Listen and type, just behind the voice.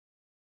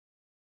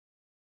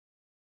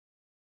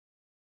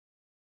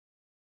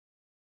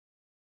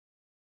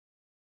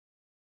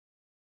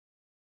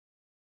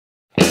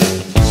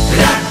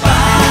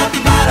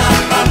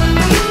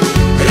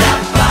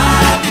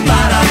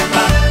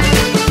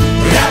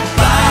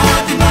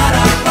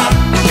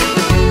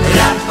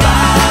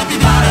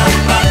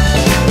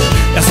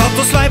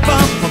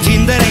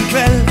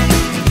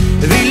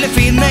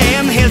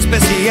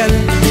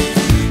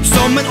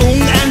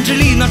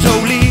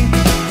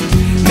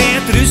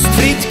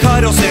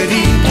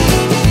blåseri.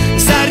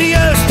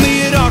 Seriøst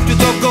mye rart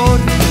ut og går.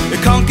 Jeg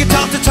kan ikke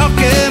ta til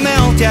takke med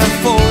alt jeg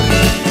får.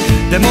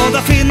 Det må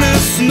da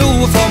finnes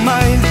noe for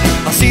meg.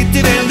 Han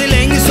sitter veldig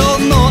lenge, så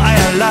nå er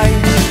jeg lei.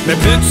 Men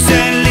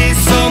plutselig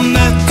så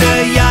møtte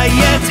jeg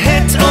et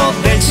hett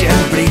og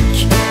velkjent blikk.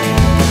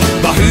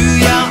 Var hun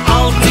jeg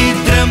alltid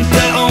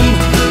drømte om,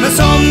 men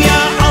som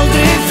jeg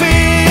aldri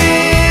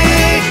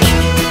fikk.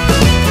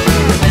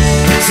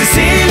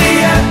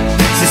 Cecilie,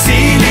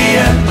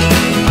 Cecilie,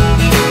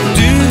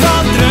 du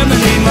var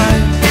drømmen i meg.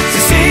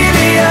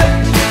 Cecilie,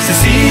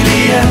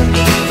 Cecilie,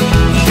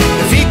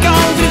 jeg fikk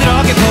aldri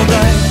draget på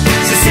deg.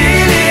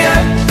 Cecilie,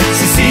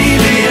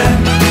 Cecilie,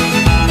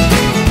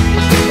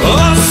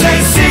 og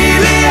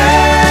Cecilie,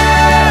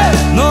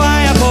 nå er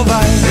jeg på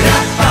vei.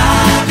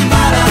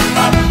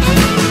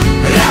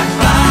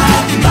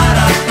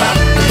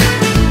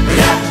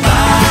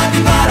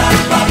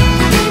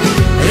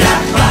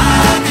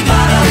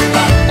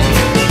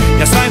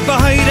 Jeg sveipet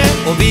høyre,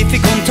 og vi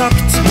fikk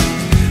kontakt.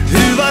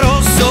 Hun var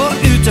også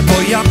ute på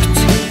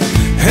jakt.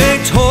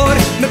 Høyt hår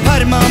med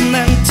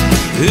permanent.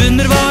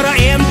 Under var av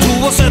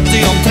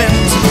 1,72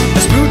 omtrent.